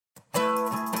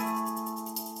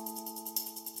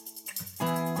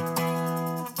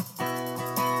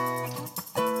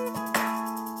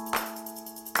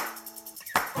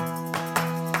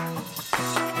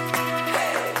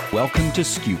Welcome to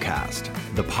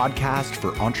SKUcast, the podcast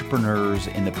for entrepreneurs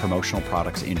in the promotional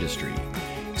products industry.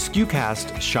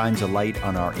 SKUcast shines a light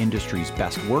on our industry's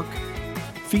best work,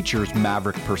 features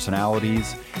maverick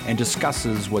personalities, and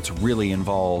discusses what's really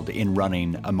involved in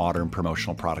running a modern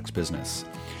promotional products business.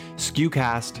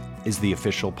 SKUcast is the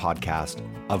official podcast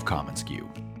of commonsku.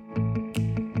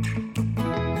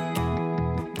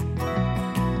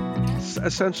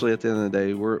 Essentially, at the end of the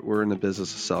day, we're in the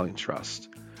business of selling trust.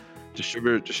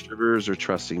 Distributors are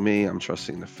trusting me. I'm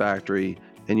trusting the factory.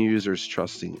 End users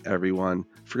trusting everyone.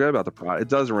 Forget about the product. It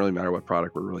doesn't really matter what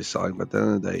product we're really selling, but at the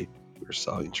end of the day, we're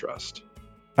selling trust.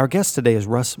 Our guest today is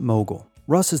Russ Mogell.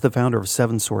 Russ is the founder of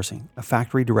 7 Sourcing, a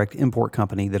factory direct import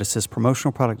company that assists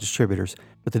promotional product distributors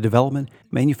with the development,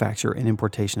 manufacture, and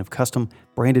importation of custom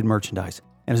branded merchandise,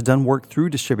 and has done work through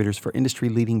distributors for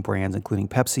industry-leading brands including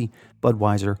Pepsi,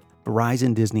 Budweiser,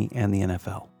 Verizon, Disney, and the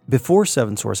NFL. Before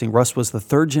 7 Sourcing, Russ was the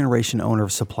third-generation owner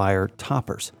of supplier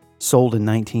Toppers. Sold in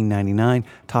 1999,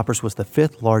 Toppers was the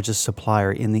 5th largest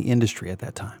supplier in the industry at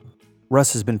that time.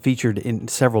 Russ has been featured in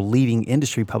several leading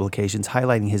industry publications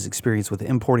highlighting his experience with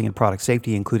importing and product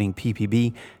safety, including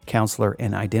PPB, Counselor,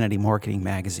 and Identity Marketing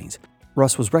magazines.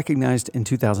 Russ was recognized in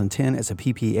 2010 as a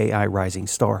PPAI Rising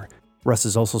Star. Russ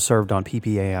has also served on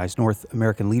PPAI's North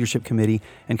American Leadership Committee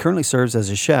and currently serves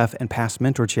as a chef and past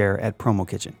mentor chair at Promo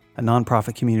Kitchen, a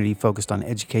nonprofit community focused on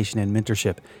education and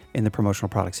mentorship in the promotional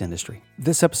products industry.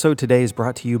 This episode today is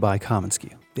brought to you by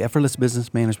commonsku, the effortless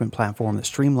business management platform that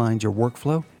streamlines your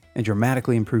workflow and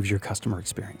dramatically improves your customer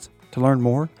experience. To learn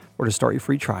more or to start your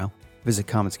free trial, visit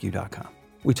commonsku.com.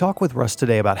 We talk with Russ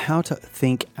today about how to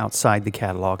think outside the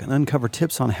catalog and uncover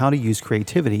tips on how to use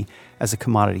creativity as a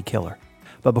commodity killer.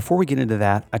 But before we get into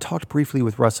that, I talked briefly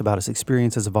with Russ about his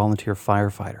experience as a volunteer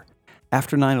firefighter.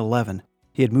 After 9/11,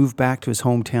 he had moved back to his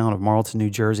hometown of Marlton,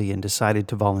 New Jersey, and decided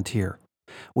to volunteer.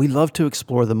 We love to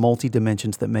explore the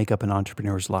multi-dimensions that make up an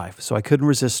entrepreneur's life, so I couldn't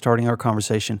resist starting our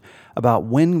conversation about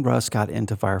when Russ got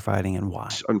into firefighting and why.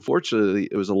 Unfortunately,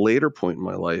 it was a later point in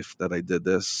my life that I did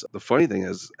this. The funny thing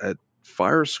is, at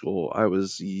fire school, I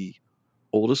was the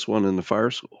oldest one in the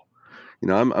fire school. You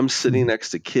know, I'm sitting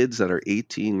next to kids that are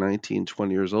 18, 19,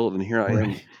 20 years old, and here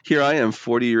I am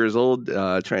 40 years old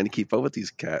trying to keep up with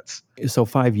these cats. So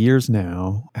 5 years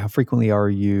now, how frequently are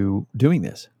you doing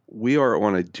this? We are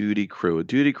on a duty crew. A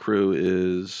duty crew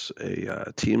is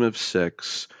a team of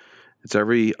 6. It's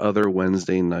every other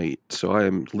Wednesday night. So I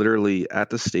am literally at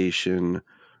the station,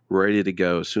 ready to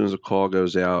go. As soon as a call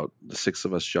goes out, the 6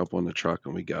 of us jump on the truck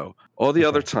and we go. All the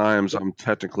other times, I'm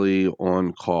technically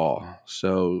on call.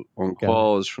 So on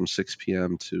call is from 6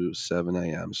 p.m. to 7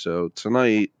 a.m. So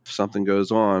tonight, if something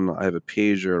goes on, I have a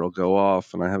pager. It'll go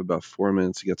off, and I have about 4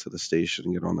 minutes to get to the station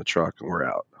and get on the truck, and we're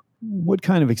out. What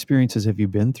kind of experiences have you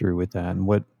been through with that, and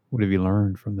what have you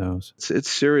learned from those? It's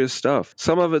serious stuff.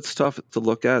 Some of it's tough to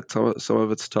look at. Some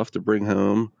of it's tough to bring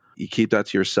home. You keep that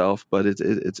to yourself, but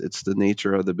it's the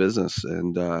nature of the business,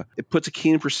 and it puts a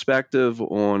keen perspective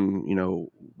on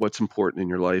what's important in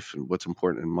your life and what's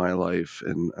important in my life,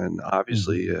 and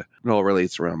obviously it all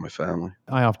relates around my family.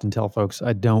 I often tell folks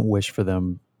I don't wish for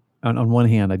them. On one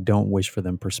hand, I don't wish for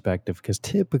them perspective because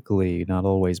typically, not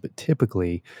always, but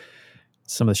typically,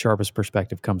 some of the sharpest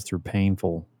perspective comes through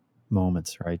painful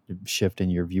moments, right? Shift in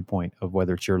your viewpoint of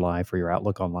whether it's your life or your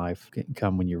outlook on life can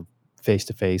come when you're face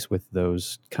to face with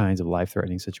those kinds of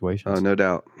life-threatening situations. No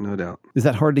doubt. Is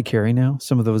that hard to carry now,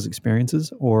 some of those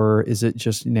experiences? Or is it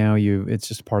just now it's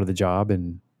just part of the job?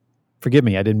 And forgive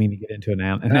me, I didn't mean to get into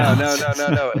No.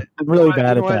 I'm really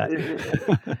bad at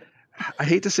that. I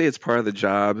hate to say it's part of the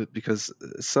job because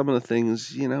some of the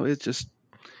things, it's just,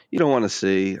 you don't want to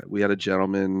see. We had a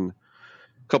gentleman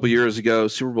a couple years ago,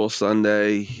 Super Bowl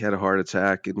Sunday, he had a heart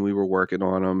attack, and we were working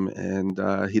on him,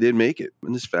 and he didn't make it.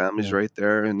 And his family's right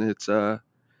there, and it's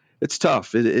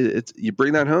tough. It's you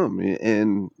bring that home,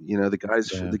 and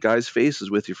the guy's face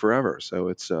is with you forever. So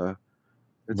it's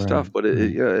tough, but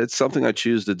it's something I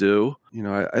choose to do.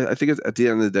 I think at the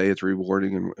end of the day, it's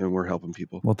rewarding, and we're helping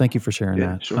people. Well, thank you for sharing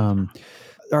that. Sure.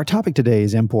 Our topic today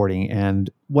is importing, and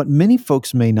what many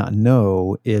folks may not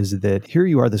know is that here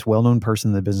you are, this well-known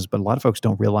person in the business, but a lot of folks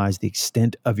don't realize the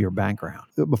extent of your background.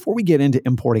 Before we get into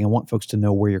importing, I want folks to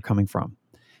know where you're coming from.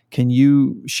 Can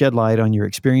you shed light on your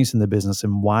experience in the business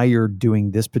and why you're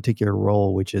doing this particular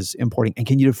role, which is importing? And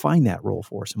can you define that role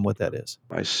for us and what that is?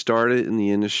 I started in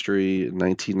the industry in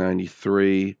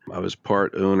 1993. I was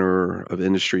part owner of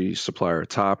industry supplier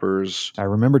Toppers. I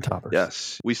remember Toppers.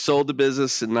 Yes. We sold the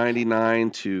business in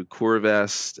 99 to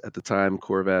Corvest. At the time,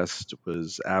 Corvest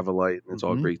was Avalite, and it's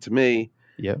all Greek to me.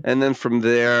 Yep. And then from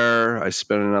there, I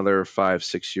spent another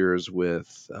 5-6 years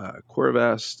with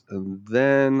Corvest. And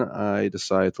then I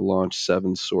decided to launch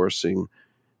Seven Sourcing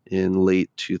in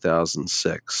late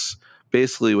 2006,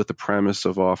 basically with the premise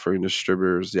of offering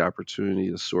distributors the opportunity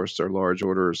to source their large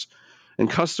orders and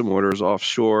custom orders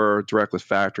offshore direct with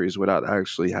factories without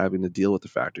actually having to deal with the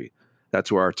factory.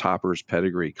 That's where our toppers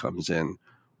pedigree comes in,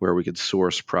 where we could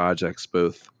source projects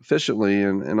both efficiently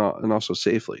and also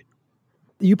safely.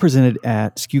 You presented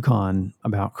at SKUCon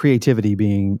about creativity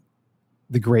being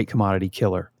the great commodity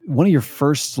killer. One of your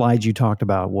first slides you talked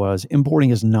about was importing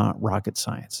is not rocket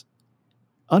science.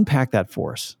 Unpack that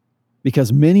for us,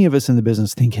 because many of us in the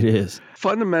business think it is.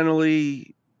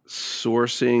 Fundamentally,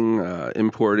 sourcing,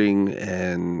 importing,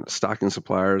 and stocking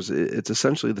suppliers, it's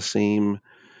essentially the same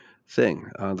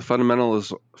thing. The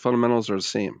fundamentals are the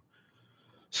same.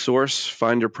 Source,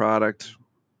 find your product,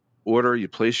 order, you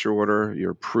place your order, you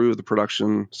approve the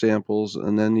production samples,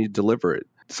 and then you deliver it.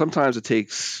 Sometimes it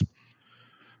takes,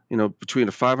 between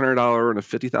a $500 and a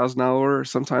 $50,000 order.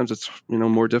 Sometimes it's,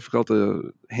 more difficult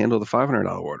to handle the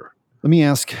 $500 order. Let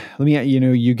me,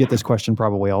 you get this question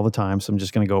probably all the time, so I'm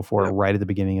just going to go for it right at the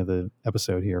beginning of the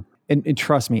episode here. And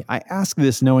trust me, I ask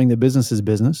this knowing that business is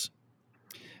business,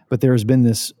 but there's been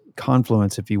this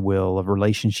confluence, if you will, of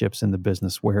relationships in the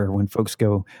business where when folks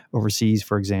go overseas,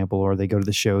 for example, or they go to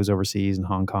the shows overseas in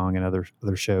Hong Kong and other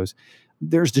shows,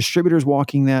 there's distributors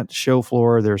walking that show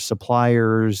floor, there's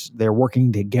suppliers, they're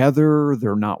working together,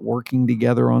 they're not working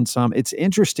together on some. It's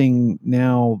interesting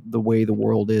now the way the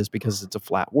world is because it's a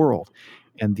flat world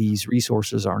and these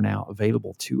resources are now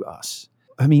available to us.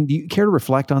 I mean, do you care to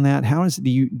reflect on that? Do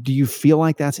you feel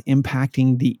like that's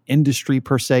impacting the industry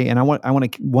per se? And I want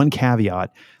one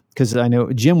caveat, because I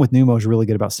know Jim with Numo is really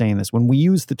good about saying this. When we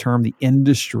use the term the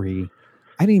industry,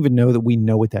 I didn't even know that we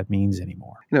know what that means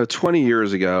anymore. 20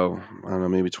 years ago, I don't know,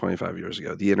 maybe 25 years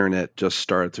ago, the internet just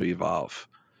started to evolve.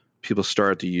 People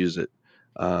started to use it.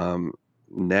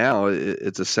 Now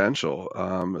it's essential.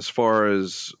 As far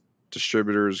as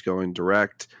distributors going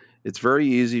direct, it's very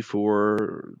easy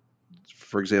for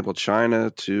example, China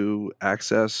to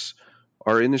access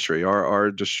our industry,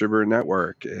 our distributor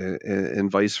network, and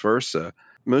vice versa.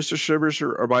 Most distributors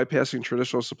are bypassing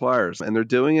traditional suppliers, and they're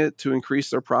doing it to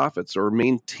increase their profits or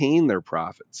maintain their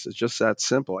profits. It's just that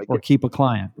simple. Or keep a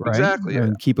client, right? Exactly.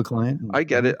 And keep a client. I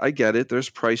get it. There's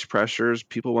price pressures.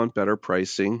 People want better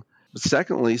pricing. But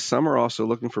secondly, some are also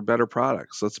looking for better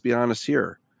products. Let's be honest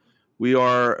here. We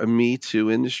are a Me Too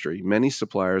industry. Many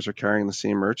suppliers are carrying the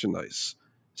same merchandise.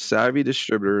 Savvy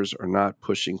distributors are not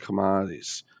pushing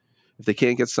commodities. If they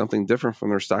can't get something different from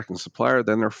their stocking supplier,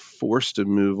 then they're forced to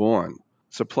move on.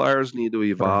 Suppliers need to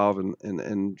evolve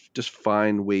and just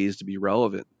find ways to be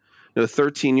relevant.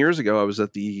 13 years ago, I was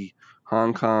at the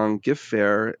Hong Kong gift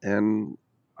fair, and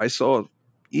I saw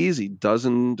easy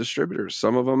dozen distributors,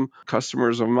 some of them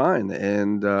customers of mine.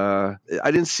 And I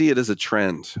didn't see it as a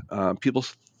trend. People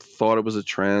thought it was a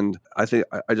trend. I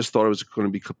just thought it was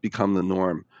going to become the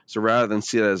norm. So rather than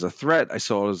see it as a threat, I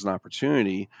saw it as an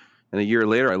opportunity. And a year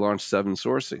later, I launched Seven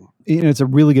Sourcing. It's a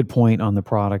really good point on the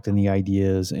product and the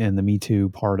ideas and the Me Too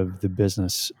part of the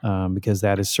business, because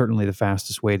that is certainly the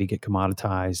fastest way to get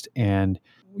commoditized. And,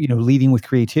 leading with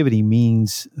creativity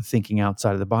means thinking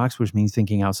outside of the box, which means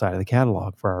thinking outside of the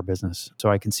catalog for our business. So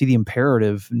I can see the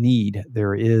imperative need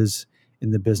there is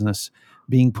in the business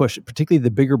being pushed, particularly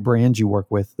the bigger brands you work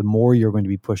with, the more you're going to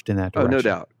be pushed in that direction. Oh, no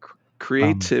doubt.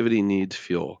 Creativity needs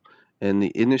fuel. And the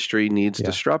industry needs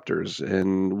disruptors,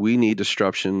 and we need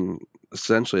disruption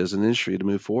essentially as an industry to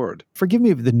move forward. Forgive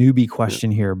me the newbie question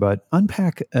here, but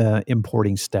unpack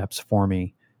importing steps for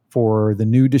me for the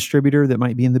new distributor that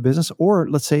might be in the business, or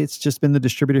let's say it's just been the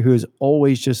distributor who has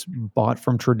always just bought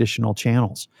from traditional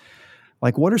channels.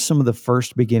 Like, what are some of the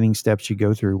first beginning steps you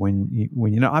go through when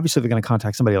obviously they're going to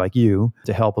contact somebody like you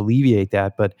to help alleviate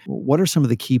that, but what are some of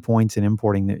the key points in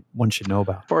importing that one should know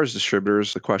about? As far as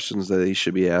distributors, the questions that they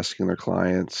should be asking their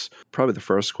clients, probably the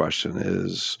first question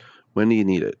is, when do you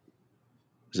need it?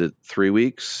 Is it 3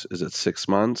 weeks? Is it 6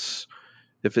 months?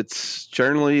 If it's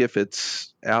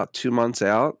out 2 months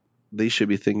out, they should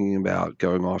be thinking about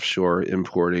going offshore,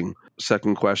 importing.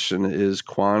 Second question is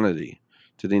quantity.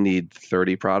 Do they need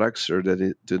 30 products or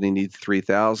do they need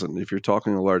 3,000? If you're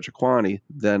talking a larger quantity,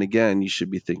 then again, you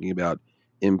should be thinking about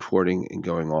importing and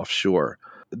going offshore.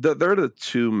 They're the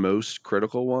two most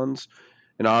critical ones.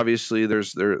 And obviously,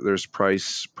 there's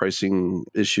pricing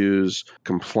issues.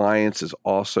 Compliance is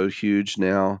also huge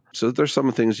now. So there's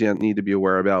some things you need to be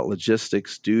aware about: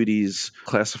 logistics, duties,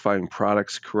 classifying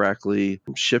products correctly,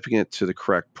 shipping it to the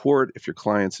correct port. If your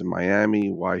client's in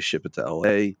Miami, why ship it to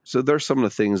LA? So there's some of the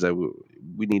things that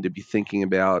we need to be thinking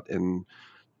about. And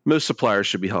most suppliers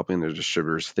should be helping their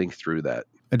distributors think through that.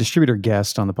 A distributor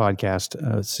guest on the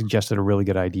podcast suggested a really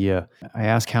good idea. I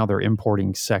asked how their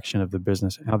importing section of the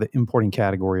business, how the importing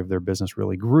category of their business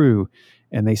really grew.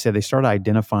 And they said they started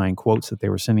identifying quotes that they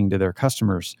were sending to their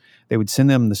customers. They would send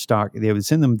them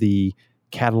the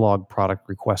catalog product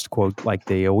request quote like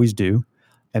they always do.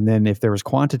 And then if there was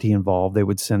quantity involved, they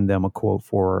would send them a quote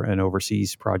for an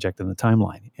overseas project in the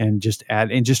timeline and just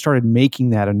started making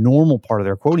that a normal part of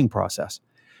their quoting process,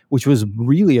 which was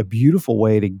really a beautiful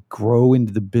way to grow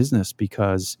into the business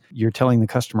because you're telling the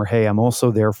customer, hey, I'm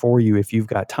also there for you if you've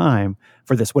got time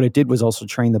for this. What it did was also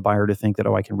train the buyer to think that,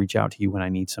 I can reach out to you when I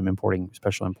need some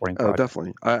special importing Oh, project.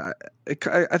 definitely.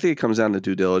 I think it comes down to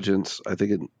due diligence. I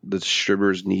think the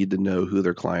distributors need to know who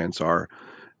their clients are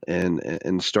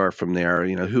and start from there.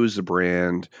 Who's the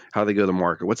brand, how they go to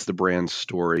market, what's the brand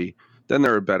story. Then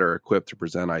they're better equipped to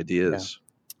present ideas.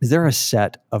 Is there a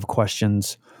set of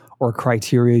questions or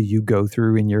criteria you go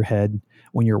through in your head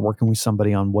when you're working with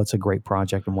somebody on what's a great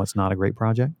project and what's not a great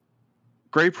project?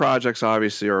 Great projects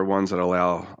obviously are ones that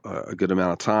allow a good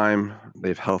amount of time. They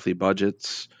have healthy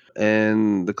budgets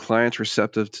and the client's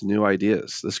receptive to new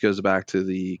ideas. This goes back to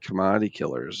the commodity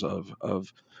killers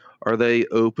of are they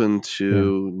open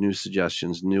to new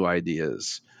suggestions, new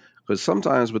ideas? Because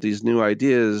sometimes with these new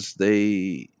ideas,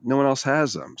 no one else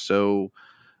has them. So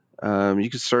you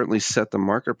could certainly set the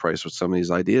market price with some of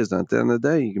these ideas. And at the end of the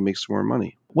day, you can make some more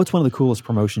money. What's one of the coolest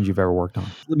promotions you've ever worked on?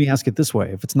 Let me ask it this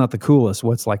way. If it's not the coolest,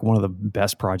 what's like one of the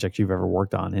best projects you've ever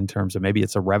worked on in terms of maybe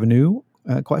it's a revenue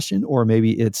question, or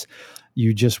maybe it's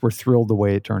you just were thrilled the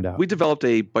way it turned out? We developed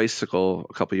a bicycle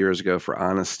a couple of years ago for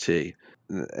Honest Tea.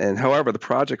 And however, the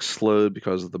project slowed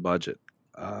because of the budget.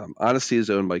 Honest Tea is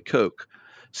owned by Coke.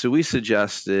 So we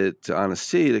suggested to Honest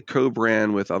Tea to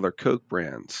co-brand with other Coke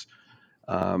brands.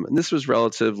 And this was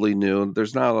relatively new.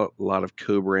 There's not a lot of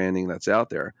co-branding that's out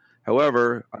there.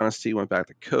 However, Honest Tea went back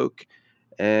to Coke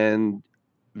and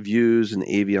Views and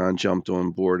Avion jumped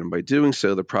on board. And by doing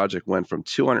so, the project went from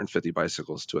 250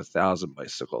 bicycles to 1,000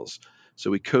 bicycles. So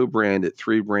we co-branded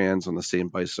 3 brands on the same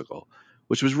bicycle,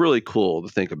 which was really cool to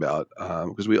think about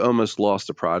because we almost lost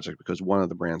the project because one of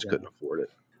the brands couldn't afford it.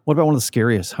 What about one of the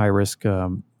scariest high-risk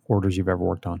orders you've ever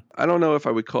worked on? I don't know if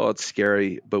I would call it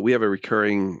scary, but we have a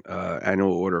recurring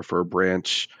annual order for a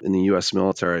branch in the U.S.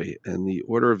 military, and the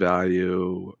order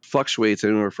value fluctuates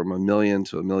anywhere from $1 million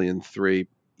to $1.3 million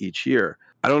each year.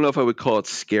 I don't know if I would call it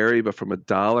scary, but from a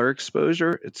dollar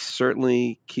exposure, it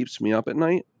certainly keeps me up at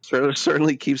night.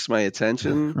 Certainly keeps my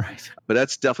attention. Right. But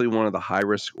that's definitely one of the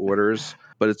high-risk orders.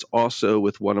 But it's also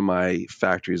with one of my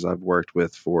factories I've worked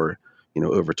with for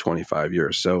over 25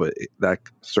 years. So that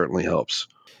certainly helps.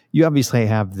 You obviously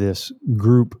have this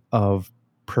group of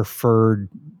preferred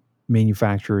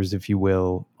manufacturers, if you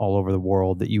will, all over the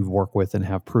world that you've worked with and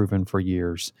have proven for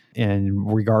years.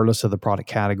 And regardless of the product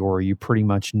category, you pretty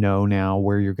much know now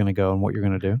where you're going to go and what you're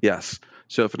going to do? Yes.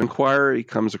 So if an inquiry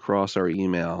comes across our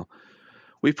email,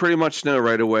 we pretty much know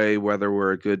right away whether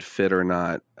we're a good fit or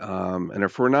not. And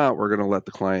if we're not, we're going to let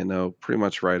the client know pretty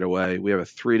much right away. We have a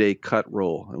 3-day cut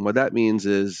rule. And what that means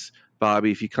is,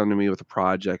 Bobby, if you come to me with a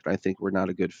project and I think we're not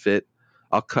a good fit,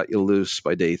 I'll cut you loose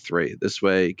by day 3. This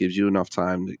way it gives you enough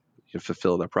time to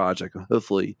fulfill that project. And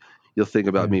hopefully you'll think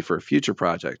about me for a future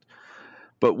project.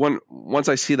 But once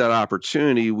I see that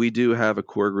opportunity, we do have a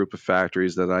core group of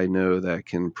factories that I know that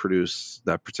can produce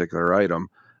that particular item.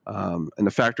 And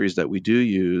the factories that we do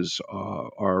use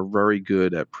are very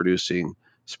good at producing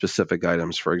specific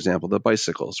items. For example, the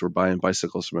bicycles. We're buying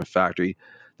bicycles from a factory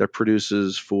that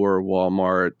produces for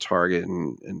Walmart, Target,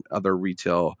 and other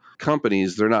retail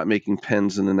companies. They're not making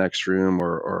pens in the next room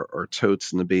or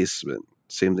totes in the basement.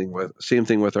 Same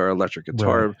thing with our electric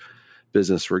guitar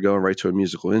business. We're going right to a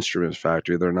musical instruments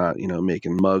factory. They're not,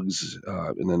 making mugs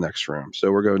in the next room.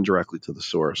 So we're going directly to the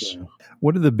source. Yeah.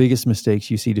 What are the biggest mistakes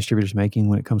you see distributors making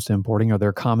when it comes to importing? Are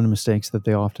there common mistakes that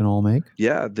they often all make?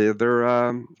 Yeah, they're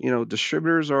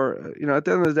distributors are, at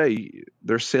the end of the day,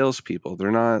 they're salespeople.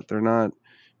 They're not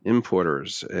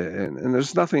importers, and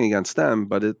there's nothing against them,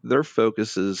 but their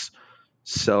focus is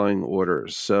selling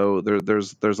orders. So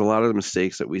there's a lot of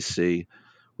mistakes that we see.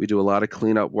 We do a lot of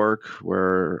cleanup work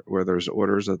where there's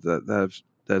orders that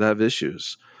have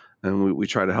issues, and we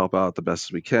try to help out the best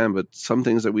as we can. But some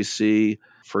things that we see,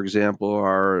 for example,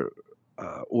 are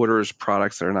orders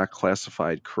products that are not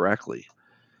classified correctly.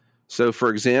 So, for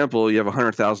example, you have a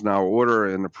 $100,000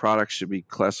 order and the product should be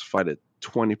classified at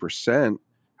 20%.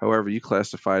 However, you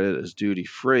classified it as duty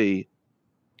free.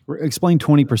 Explain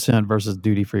 20% versus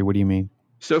duty free. What do you mean?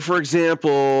 So, for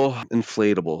example,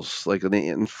 inflatables, like an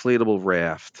inflatable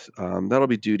raft, that'll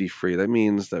be duty free. That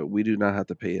means that we do not have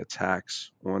to pay a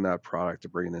tax on that product to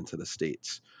bring it into the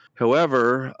States.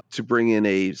 However, to bring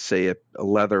in say a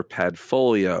leather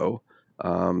padfolio,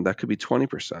 that could be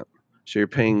 20%. So you're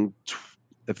paying,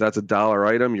 if that's a dollar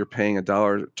item, you're paying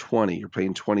 $1.20. You're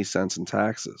paying 20 cents in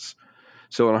taxes.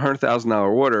 So on a $100,000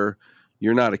 order,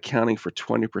 you're not accounting for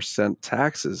 20%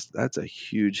 taxes. That's a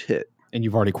huge hit. And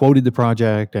you've already quoted the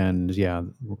project, and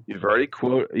You've already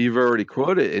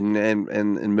quoted, and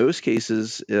in most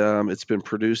cases, it's been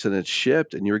produced and it's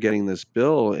shipped, and you're getting this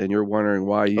bill, and you're wondering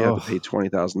why you have to pay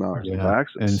 $20,000 in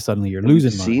taxes, and suddenly you're and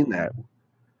losing money.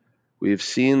 We've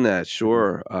seen that,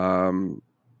 sure.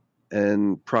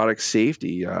 And product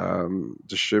safety,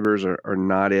 distributors are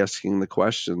not asking the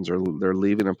questions, or they're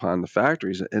leaving upon the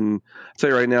factories. And I'll tell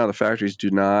you right now, the factories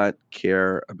do not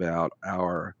care about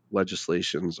our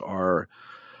legislations, our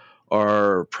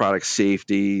product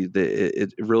safety.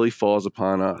 It really falls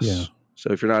upon us. Yeah.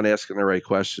 So if you're not asking the right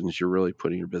questions, you're really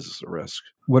putting your business at risk.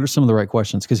 What are some of the right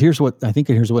questions? Because here's what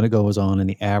it goes on in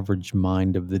the average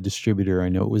mind of the distributor. I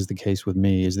know it was the case with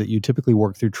me, is that you typically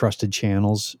work through trusted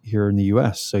channels here in the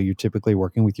U.S. So you're typically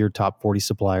working with your top 40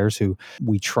 suppliers who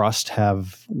we trust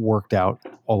have worked out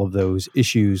all of those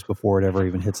issues before it ever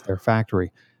even hits their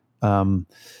factory.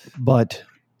 But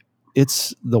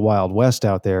it's the Wild West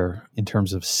out there in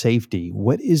terms of safety.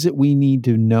 What is it we need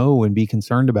to know and be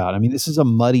concerned about? I mean, this is a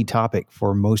muddy topic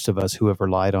for most of us who have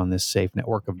relied on this safe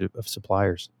network of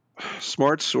suppliers.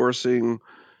 Smart sourcing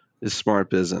is smart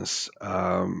business.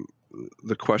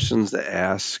 The questions to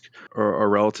ask are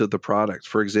relative to the product.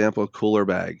 For example, a cooler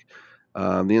bag.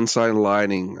 The inside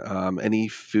lining, any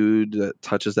food that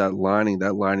touches that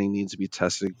lining needs to be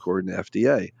tested according to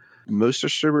FDA. Most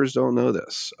distributors don't know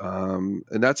this, and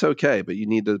that's okay. But you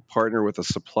need to partner with a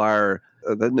supplier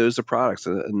that knows the products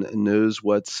and knows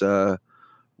what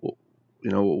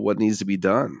needs to be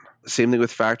done. Same thing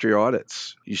with factory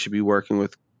audits. You should be working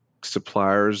with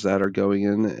suppliers that are going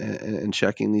in and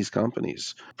checking these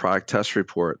companies. Product test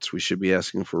reports. We should be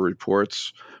asking for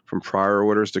reports from prior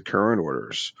orders to current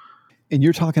orders. And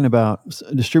you're talking about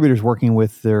distributors working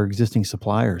with their existing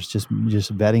suppliers, just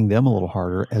vetting them a little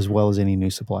harder, as well as any new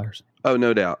suppliers. Oh,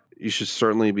 no doubt. You should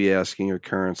certainly be asking your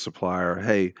current supplier,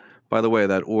 hey, by the way,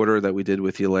 that order that we did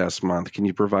with you last month, can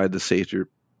you provide the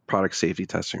product safety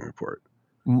testing report?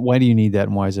 Why do you need that,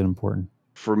 and why is it important?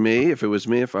 For me, if I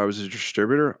was a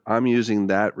distributor, I'm using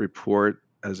that report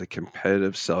as a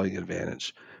competitive selling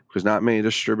advantage, because not many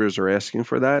distributors are asking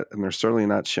for that, and they're certainly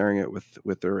not sharing it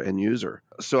with their end user.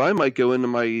 So I might go into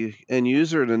my end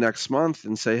user the next month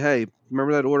and say, hey,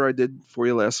 remember that order I did for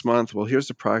you last month? Well, here's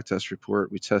the product test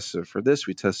report. We tested it for this.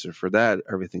 We tested it for that.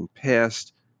 Everything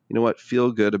passed. You know what?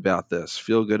 Feel good about this.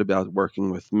 Feel good about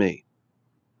working with me.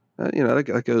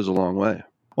 That goes a long way.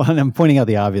 Well, and I'm pointing out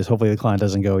the obvious. Hopefully the client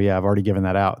doesn't go, yeah, I've already given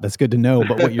that out. That's good to know.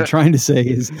 But what you're trying to say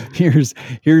is, here's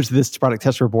this product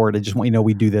test report. I just want you to know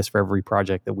we do this for every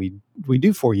project that we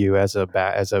do for you as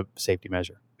a safety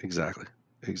measure. Exactly.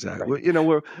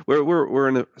 Right. We're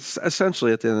in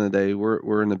essentially at the end of the day,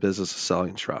 we're in the business of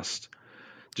selling trust.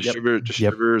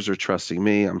 Distributors are trusting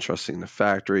me. I'm trusting the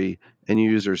factory. End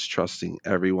users trusting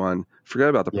everyone. Forget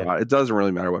about the product. It doesn't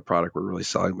really matter what product we're really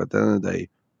selling, but at the end of the day,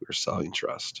 we're selling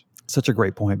trust. Such a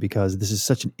great point, because this is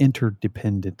such an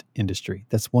interdependent industry.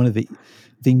 That's one of the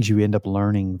things you end up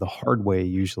learning the hard way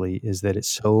usually, is that it's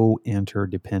so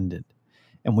interdependent.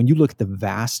 And when you look at the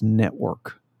vast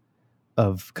network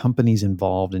of companies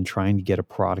involved in trying to get a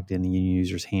product in the end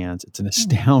user's hands, it's an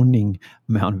astounding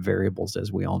amount of variables,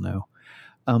 as we all know.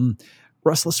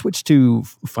 Russ, let's switch to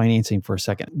financing for a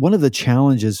second. One of the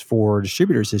challenges for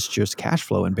distributors is just cash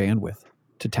flow and bandwidth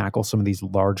to tackle some of these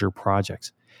larger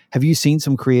projects. Have you seen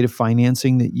some creative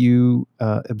financing that you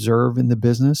observe in the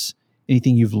business?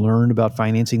 Anything you've learned about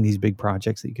financing these big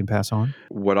projects that you can pass on?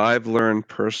 What I've learned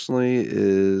personally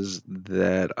is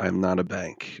that I'm not a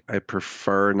bank. I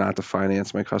prefer not to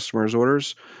finance my customers'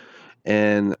 orders.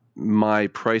 And my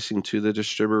pricing to the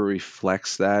distributor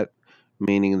reflects that,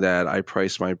 meaning that I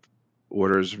price my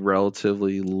orders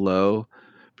relatively low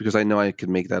because I know I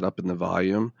can make that up in the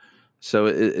volume. So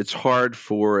it's hard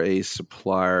for a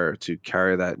supplier to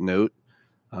carry that note,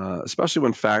 especially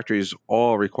when factories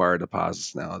all require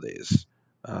deposits nowadays.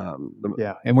 And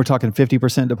we're talking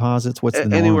 50% deposits. What's the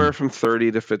norm? Anywhere from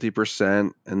 30 to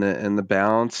 50%, and the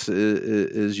balance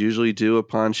is usually due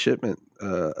upon shipment.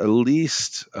 At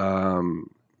least, at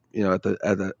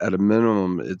a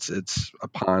minimum, it's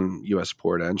upon U.S.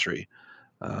 port entry.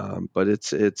 But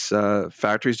it's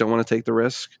factories don't want to take the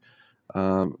risk.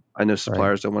 I know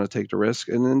suppliers don't want to take the risk,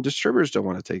 and then distributors don't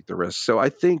want to take the risk. So I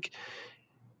think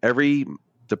Every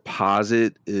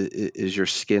deposit is your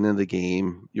skin in the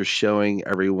game. You're showing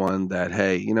everyone that,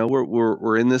 hey,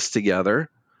 we're in this together,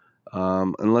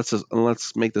 and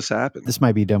let's make this happen. This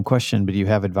might be a dumb question, but do you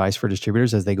have advice for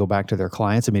distributors as they go back to their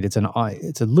clients? I mean, it's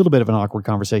a little bit of an awkward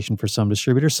conversation for some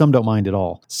distributors. Some don't mind at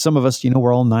all. Some of us,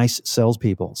 we're all nice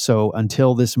salespeople. So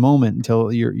until this moment,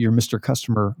 until your Mr.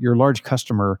 Customer, your large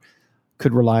customer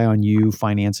could rely on you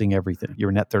financing everything. You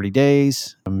were net 30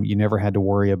 days. You never had to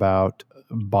worry about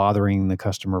bothering the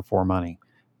customer for money.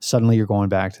 Suddenly you're going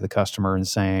back to the customer and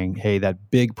saying, hey, that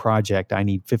big project, I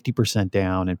need 50%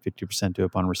 down and 50% due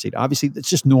upon receipt. Obviously, that's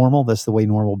just normal. That's the way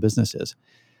normal business is.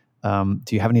 Do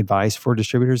you have any advice for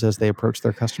distributors as they approach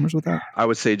their customers with that? I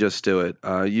would say just do it.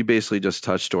 You basically just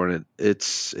touched on it.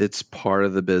 It's part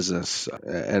of the business,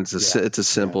 and it's as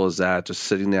simple as that. Just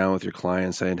sitting down with your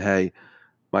client saying, hey,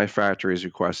 my factory is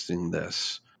requesting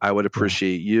this. I would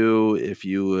appreciate you if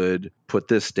you would put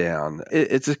this down.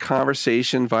 It's a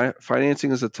conversation.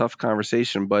 Financing is a tough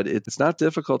conversation, but it's not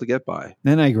difficult to get by.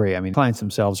 And I agree. I mean, clients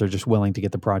themselves are just willing to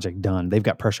get the project done. They've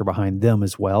got pressure behind them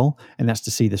as well, and that's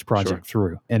to see this project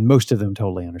through. And most of them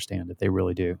totally understand it. They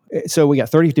really do. So we got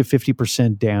 30 to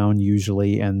 50% down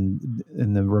usually, and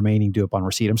the remaining due upon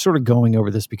receipt. I'm sort of going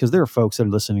over this because there are folks that are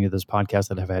listening to this podcast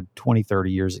that have had 20,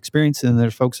 30 years experience, and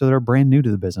there's folks that are brand new to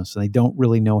the business, and they don't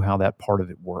really know how that part of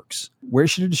it works. Where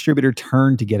should a distributor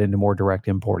turn to get into more direct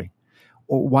importing?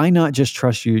 Or why not just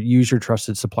use your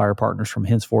trusted supplier partners from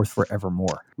henceforth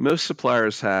forevermore? Most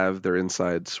suppliers have their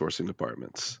inside sourcing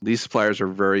departments. These suppliers are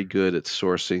very good at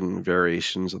sourcing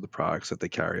variations of the products that they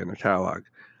carry in their catalog.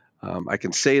 I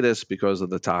can say this because of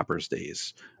the toppers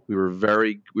days. We were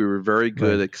very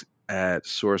good at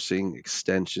sourcing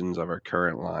extensions of our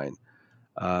current line.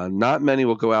 Not many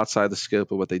will go outside the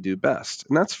scope of what they do best,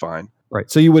 and that's fine. Right.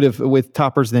 So you would have, with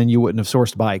toppers, then you wouldn't have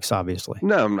sourced bikes, obviously.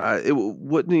 No, it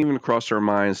wouldn't even cross our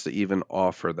minds to even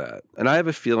offer that. And I have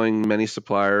a feeling many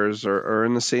suppliers are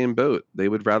in the same boat. They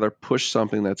would rather push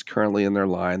something that's currently in their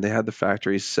line. They had the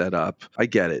factory set up. I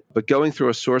get it. But going through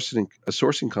a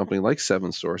sourcing company like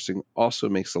Seven Sourcing also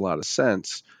makes a lot of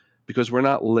sense because we're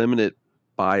not limited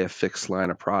by a fixed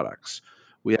line of products.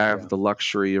 We have the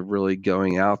luxury of really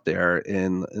going out there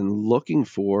and looking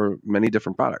for many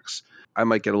different products. I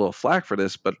might get a little flack for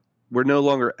this, but we're no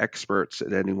longer experts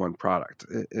at any one product.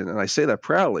 And I say that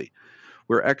proudly.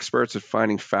 We're experts at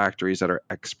finding factories that are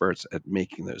experts at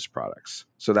making those products.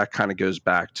 So that kind of goes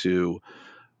back to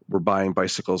we're buying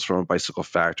bicycles from a bicycle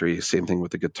factory. Same thing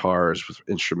with the guitars with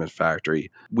instrument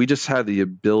factory. We just have the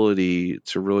ability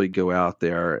to really go out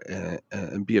there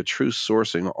and be a true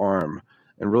sourcing arm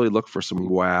and really look for some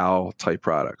wow type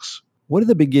products. What are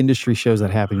the big industry shows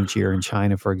that happen each year in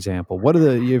China, for example?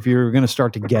 If you're going to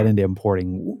start to get into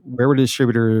importing, where would a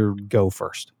distributor go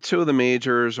first? Two of the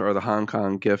majors are the Hong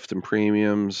Kong Gift and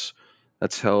Premiums.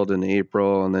 That's held in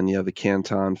April. And then you have the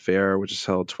Canton Fair, which is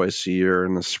held twice a year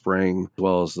in the spring as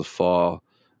well as the fall.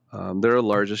 They're the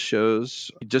largest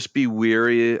shows. Just be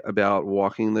wary about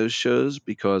walking those shows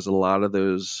because a lot of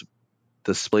those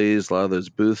displays, a lot of those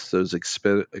booths, those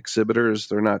exhibitors,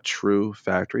 they're not true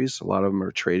factories. A lot of them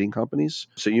are trading companies.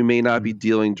 So you may not be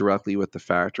dealing directly with the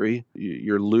factory.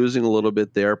 You're losing a little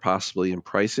bit there, possibly in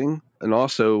pricing. And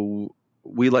also,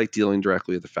 we like dealing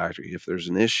directly with the factory. If there's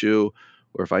an issue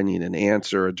or if I need an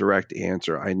answer, a direct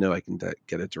answer, I know I can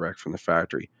get it direct from the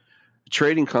factory. A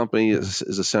trading company is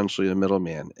essentially a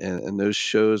middleman, and those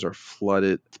shows are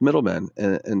flooded with middlemen.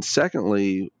 And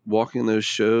secondly, walking those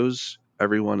shows,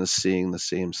 everyone is seeing the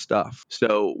same stuff.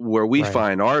 So where we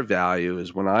find our value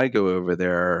is when I go over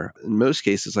there, in most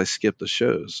cases, I skip the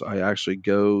shows. I actually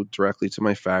go directly to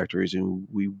my factories and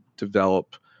we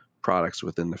develop products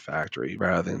within the factory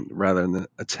rather than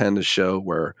attend a show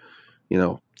where,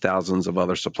 thousands of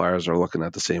other suppliers are looking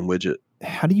at the same widget.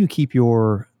 How do you keep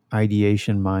your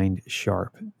ideation mind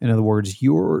sharp? In other words,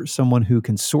 you're someone who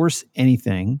can source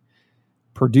anything,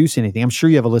 produce anything. I'm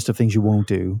sure you have a list of things you won't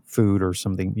do, food or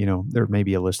something, there may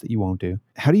be a list that you won't do.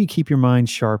 How do you keep your mind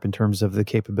sharp in terms of the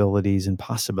capabilities and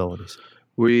possibilities?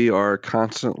 We are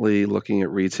constantly looking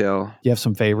at retail. Do you have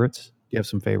some favorites? Do you have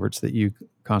some favorites that you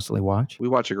constantly watch? We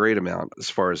watch a great amount. As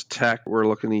far as tech, we're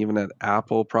looking even at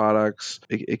Apple products.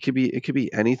 It could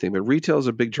be anything, but retail is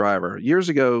a big driver. Years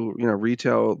ago,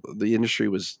 retail, the industry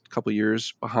was a couple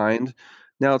years behind.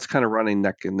 Now it's kind of running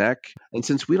neck and neck. And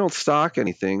since we don't stock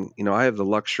anything, I have the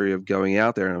luxury of going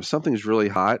out there, and if something's really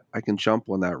hot, I can jump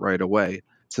on that right away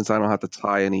since I don't have to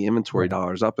tie any inventory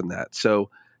dollars up in that. So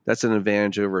that's an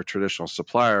advantage over a traditional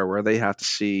supplier where they have to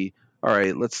see, all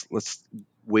right, let's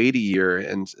wait a year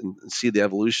and see the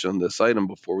evolution of this item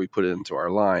before we put it into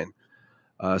our line.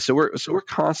 So we're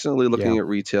constantly looking at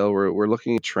retail. We're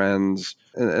looking at trends,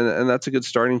 and that's a good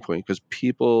starting point because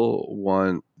people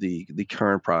want the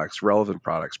current products, relevant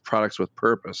products with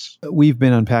purpose. We've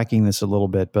been unpacking this a little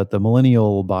bit, but the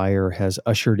millennial buyer has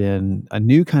ushered in a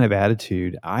new kind of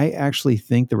attitude. I actually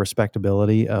think the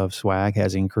respectability of swag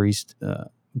has increased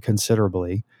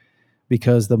considerably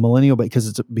because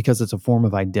it's a form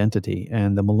of identity,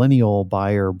 and the millennial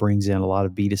buyer brings in a lot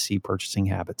of B2C purchasing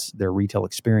habits, their retail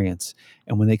experience,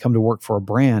 and when they come to work for a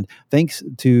brand, thanks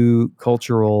to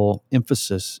cultural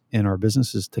emphasis in our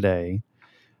businesses today,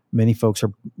 many folks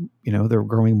are, they're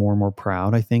growing more and more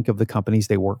proud, I think, of the companies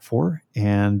they work for,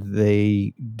 and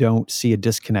they don't see a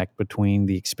disconnect between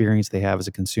the experience they have as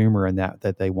a consumer and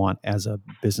that they want as a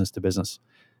business to business,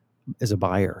 as a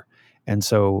buyer. And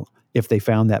so if they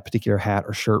found that particular hat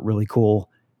or shirt really cool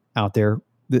out there,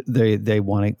 they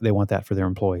want that for their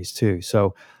employees too.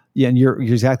 So yeah, and you're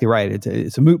exactly right.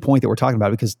 It's a moot point that we're talking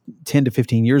about because 10 to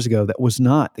 15 years ago, that was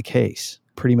not the case.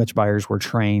 Pretty much buyers were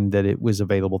trained that it was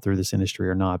available through this industry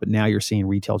or not. But now you're seeing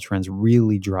retail trends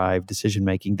really drive decision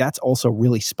making. That's also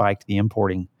really spiked the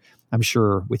importing. I'm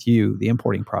sure with you, the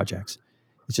importing projects.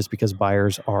 It's just because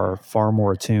buyers are far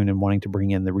more attuned and wanting to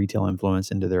bring in the retail influence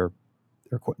into their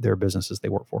businesses they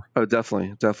work for. Oh,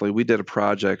 definitely. We did a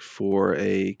project for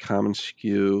a Common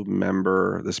SKU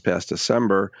member this past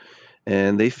December,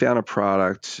 and they found a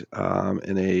product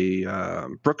in a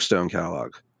Brookstone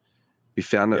catalog. We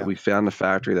found the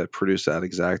factory that produced that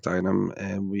exact item,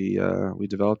 and we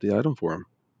developed the item for them.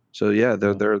 So yeah,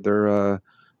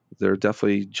 they're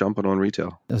definitely jumping on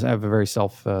retail. I have a very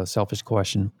selfish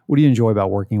question. What do you enjoy about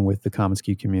working with the Common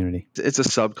SKU community? It's a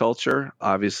subculture,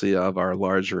 obviously, of our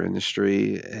larger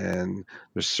industry, and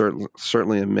there's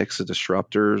certainly a mix of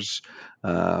disruptors,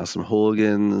 some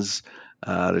hooligans.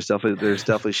 There's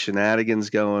definitely shenanigans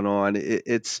going on.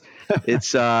 It's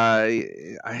I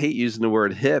hate using the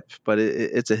word hip, but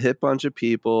it's a hip bunch of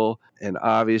people, and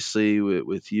obviously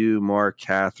with you, Mark,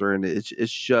 Catherine, it's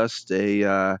just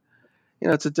a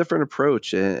it's a different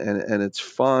approach, and it's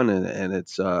fun, and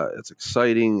it's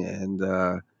exciting, and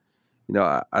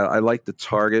I like to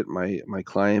target my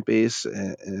client base,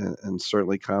 and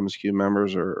certainly Common SKU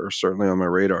members are certainly on my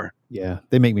radar. Yeah,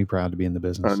 they make me proud to be in the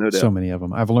business. No doubt. So many of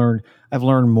them. I've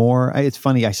learned more. It's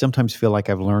funny. I sometimes feel like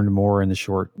I've learned more in the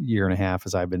short year and a half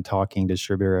as I've been talking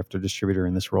distributor after distributor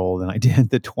in this role than I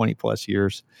did the 20 plus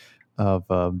years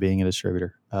of being a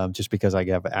distributor, just because I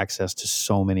have access to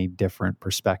so many different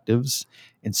perspectives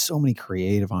and so many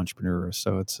creative entrepreneurs.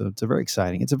 So it's a very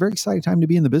exciting time to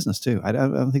be in the business too. I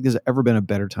don't think there's ever been a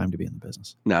better time to be in the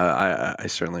business. No, I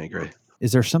certainly agree.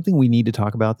 Is there something we need to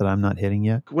talk about that I'm not hitting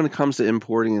yet? When it comes to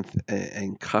importing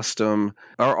and custom,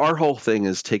 our whole thing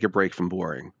is take a break from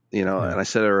boring. And I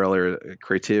said it earlier,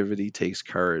 creativity takes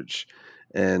courage.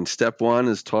 And step one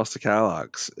is toss the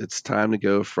catalogs. It's time to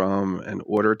go from an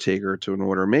order taker to an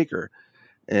order maker.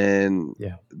 And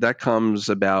that comes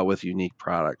about with unique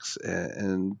products.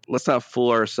 And let's not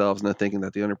fool ourselves into thinking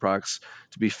that the only products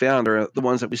to be found are the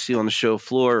ones that we see on the show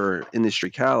floor or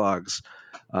industry catalogs.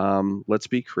 Let's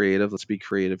be creative. Let's be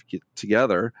creative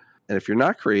together. And if you're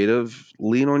not creative,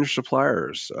 lean on your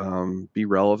suppliers. Be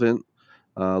relevant.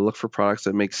 Look for products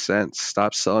that make sense.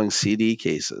 Stop selling CD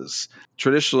cases.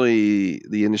 Traditionally,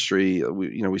 the industry,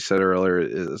 we said earlier,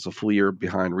 is a full year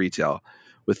behind retail.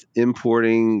 With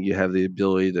importing, you have the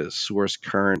ability to source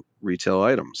current retail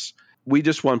items. We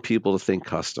just want people to think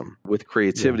custom. With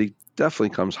creativity,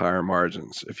 definitely comes higher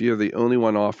margins. If you're the only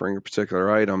one offering a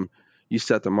particular item, you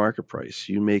set the market price.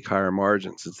 You make higher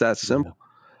margins. It's that simple.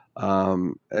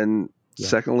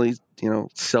 Secondly,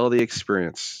 sell the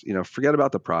experience. Forget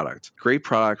about the product. Great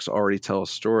products already tell a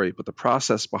story, but the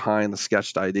process behind the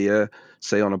sketched idea,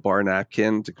 say on a bar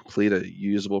napkin to complete a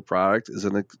usable product, is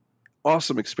an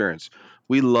awesome experience.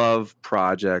 We love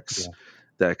projects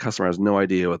that customer has no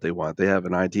idea what they want. They have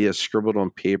an idea scribbled on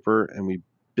paper, and we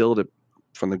build it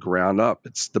from the ground up.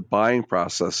 It's the buying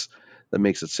process that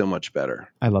makes it so much better.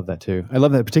 I love that too. I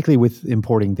love that, particularly with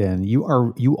importing. Then you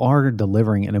are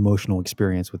delivering an emotional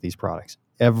experience with these products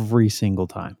every single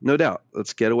time. No doubt.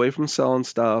 Let's get away from selling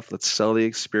stuff. Let's sell the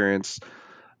experience.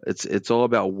 It's all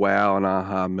about wow and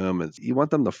aha moments. You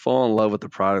want them to fall in love with the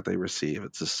product they receive.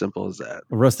 It's as simple as that.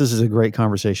 Russ, this is a great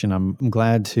conversation. I'm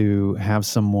glad to have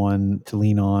someone to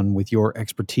lean on with your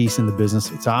expertise in the business.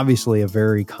 It's obviously a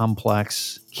very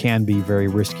complex, can be very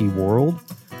risky world.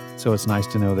 So it's nice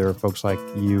to know there are folks like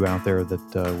you out there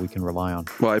that we can rely on.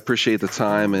 Well, I appreciate the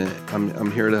time, and I'm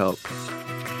here to help.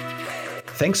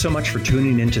 Thanks so much for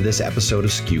tuning into this episode of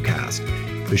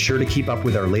SKUcast. Be sure to keep up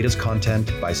with our latest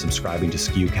content by subscribing to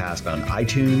SKUcast on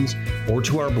iTunes or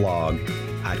to our blog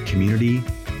at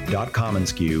community.skeucast.com.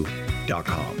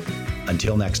 www.commonsku.com.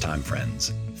 Until next time,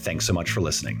 friends, thanks so much for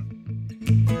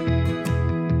listening.